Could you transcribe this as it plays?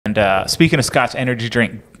speaking of Scott's energy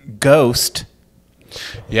drink, Ghost.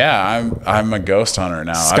 Yeah, I'm a ghost hunter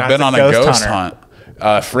now. Scott's I've been on a ghost hunt.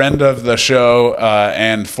 Friend of the show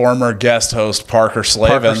and former guest host Parker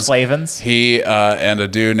Slavens. He and a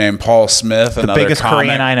dude named Paul Smith, the biggest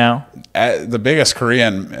Korean I know. The biggest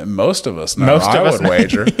Korean most of us know. I would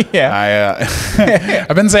wager. Yeah.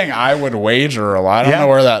 I've been saying I would wager a lot. I don't know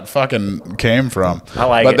where that fucking came from. I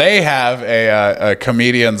like it. But they have a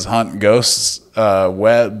Comedians Hunt Ghosts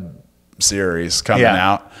web series coming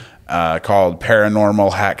out called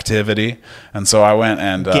Paranormal Hacktivity. And so I went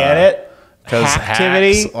and... Get it?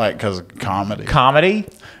 Hacktivity? Because comedy. Comedy?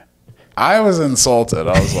 I was insulted.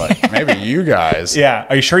 I was like, maybe you guys. Yeah.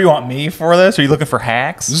 Are you sure you want me for this? Are you looking for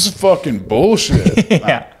hacks? This is fucking bullshit.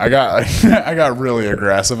 Yeah. I got really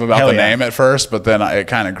aggressive about the name at first, but then it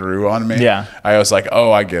kind of grew on me. Yeah. I was like,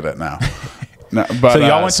 oh, I get it now. No, but,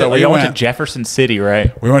 so y'all went to Jefferson City,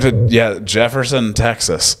 right? We went to Jefferson,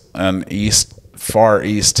 Texas, and far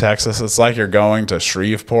east Texas. It's like you're going to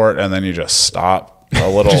Shreveport and then you just stop a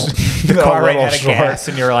little. The car ran out of gas,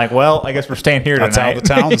 and you're like, "Well, I guess we're staying here tonight." That's how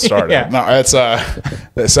the town started. Yeah. No, it's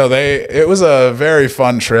it was a very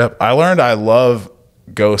fun trip. I learned I love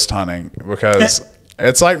ghost hunting because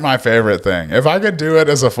it's like my favorite thing. If I could do it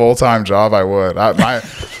as a full-time job, I would. My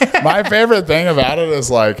favorite thing about it is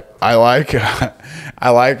like I like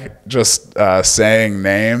just saying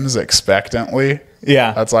names expectantly.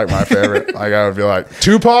 Yeah, that's like my favorite. Like I would be like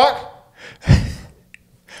Tupac.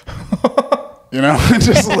 You know,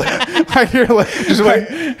 just like you're like, just wait.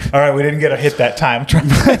 All right, we didn't get a hit that time.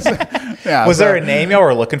 Yeah, was there a name y'all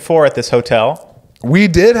were looking for at this hotel? We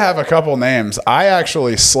did have a couple names. I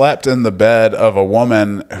actually slept in the bed of a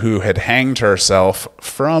woman who had hanged herself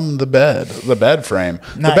from the bed frame.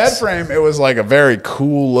 Nice. The bed frame, it was like a very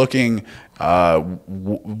cool looking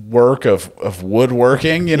work of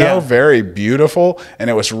woodworking, you know, very beautiful, and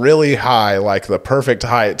it was really high, like the perfect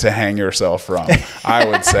height to hang yourself from. I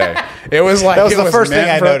would say it was like that was the first thing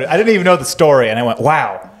I noted. I didn't even know the story, and I went,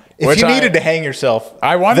 "Wow! If you needed to hang yourself,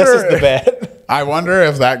 I wonder this is the bed." I wonder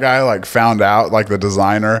if that guy like found out, like the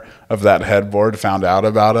designer of that headboard found out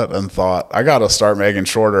about it and thought, "I got to start making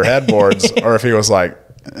shorter headboards," or if he was like,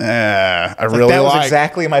 that was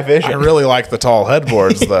exactly my vision. I really like the tall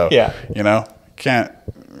headboards though. Yeah. You know, can't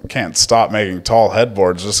stop making tall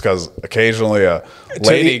headboards just because occasionally a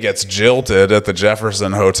lady gets jilted at the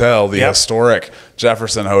Jefferson Hotel, the historic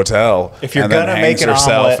Jefferson Hotel. If you're gonna make an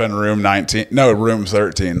herself omelet in room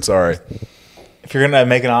 13, sorry. If you're gonna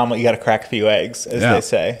make an omelet, you got to crack a few eggs, as they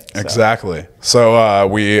say. So. Exactly. So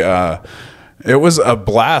it was a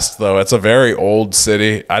blast though. It's a very old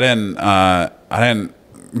city. I didn't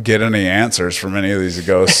get any answers from any of these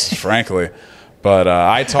ghosts, frankly. But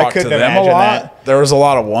I talked to them a lot. There was a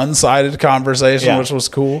lot of one-sided conversation, which was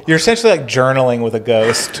cool. You're essentially like journaling with a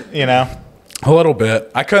ghost, you know? A little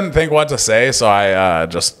bit. I couldn't think what to say, so I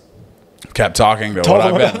just kept talking to what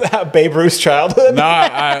I've been. About Babe Ruth's childhood? No,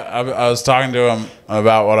 I was talking to him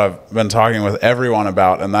about what I've been talking with everyone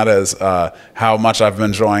about, and that is how much I've been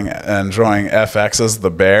enjoying FX's The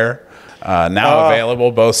Bear. Now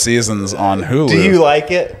available both seasons on Hulu. Do you like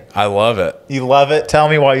it? I love it. You love it? Tell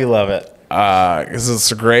me why you love it. Because it's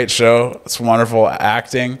a great show. It's wonderful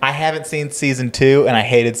acting. I haven't seen season 2, and I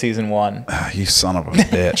hated season 1. You son of a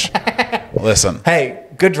bitch. Listen. Hey,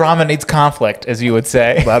 good drama needs conflict, as you would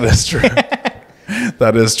say. That is true.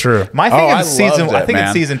 That is true. My thing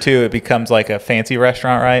in season 2, it becomes like a fancy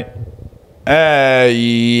restaurant, right?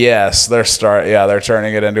 Yes, they're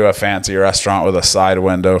turning it into a fancy restaurant with a side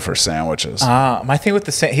window for sandwiches. My thing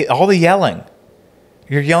with all the yelling.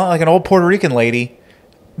 You're yelling like an old Puerto Rican lady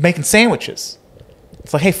making sandwiches.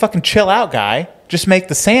 It's like, hey, fucking chill out, guy. Just make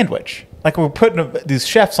the sandwich. Like we're putting these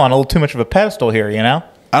chefs on a little too much of a pedestal here, you know?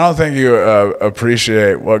 I don't think you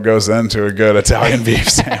appreciate what goes into a good Italian beef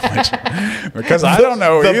sandwich. Because I don't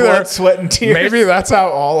know either. Blood, sweat, and tears. Maybe that's how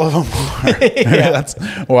all of them are. Maybe that's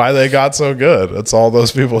why they got so good. It's all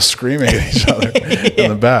those people screaming at each other in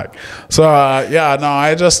the back. So,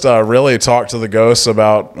 I just really talked to the ghosts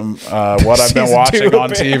about what I've been watching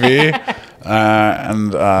on TV.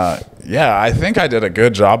 I think I did a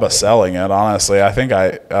good job of selling it, honestly. I think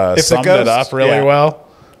I summed it up really well.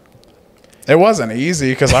 It wasn't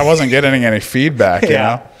easy because I wasn't getting any feedback, you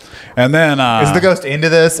know? And then... is the ghost into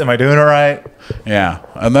this? Am I doing it right? Yeah.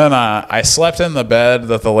 And then I slept in the bed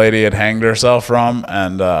that the lady had hanged herself from.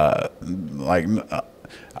 And, I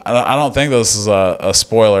don't think this is a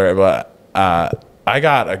spoiler, but I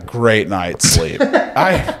got a great night's sleep.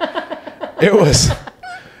 It was...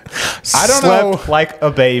 I don't know like a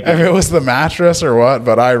baby. If it was the mattress or what,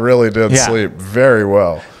 but I really did sleep very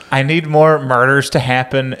well. I need more murders to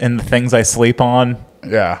happen in the things I sleep on.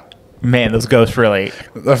 Yeah. Man, those ghosts really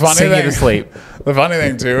The funny sing you thing, to sleep. The funny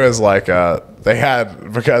thing too is like they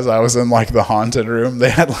had, because I was in like the haunted room, they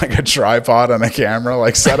had like a tripod and a camera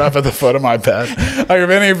like set up at the foot of my bed. Like if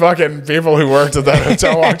any fucking people who worked at that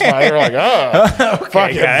hotel walked by, they were like, oh, Okay,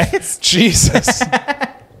 fucking guys. Jesus.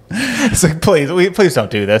 It's like, please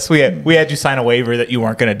don't do this. We had you sign a waiver that you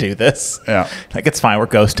weren't going to do this. Yeah. Like, it's fine. We're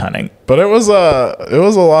ghost hunting. But it was a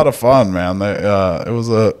lot of fun, man. It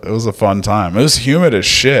was a fun time. It was humid as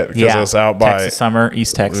shit because it was out by Texas summer,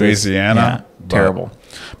 East Texas, Louisiana. Yeah, terrible.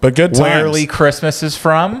 But good times. Where Lee Christmas is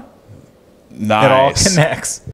from, Nice. it all connects.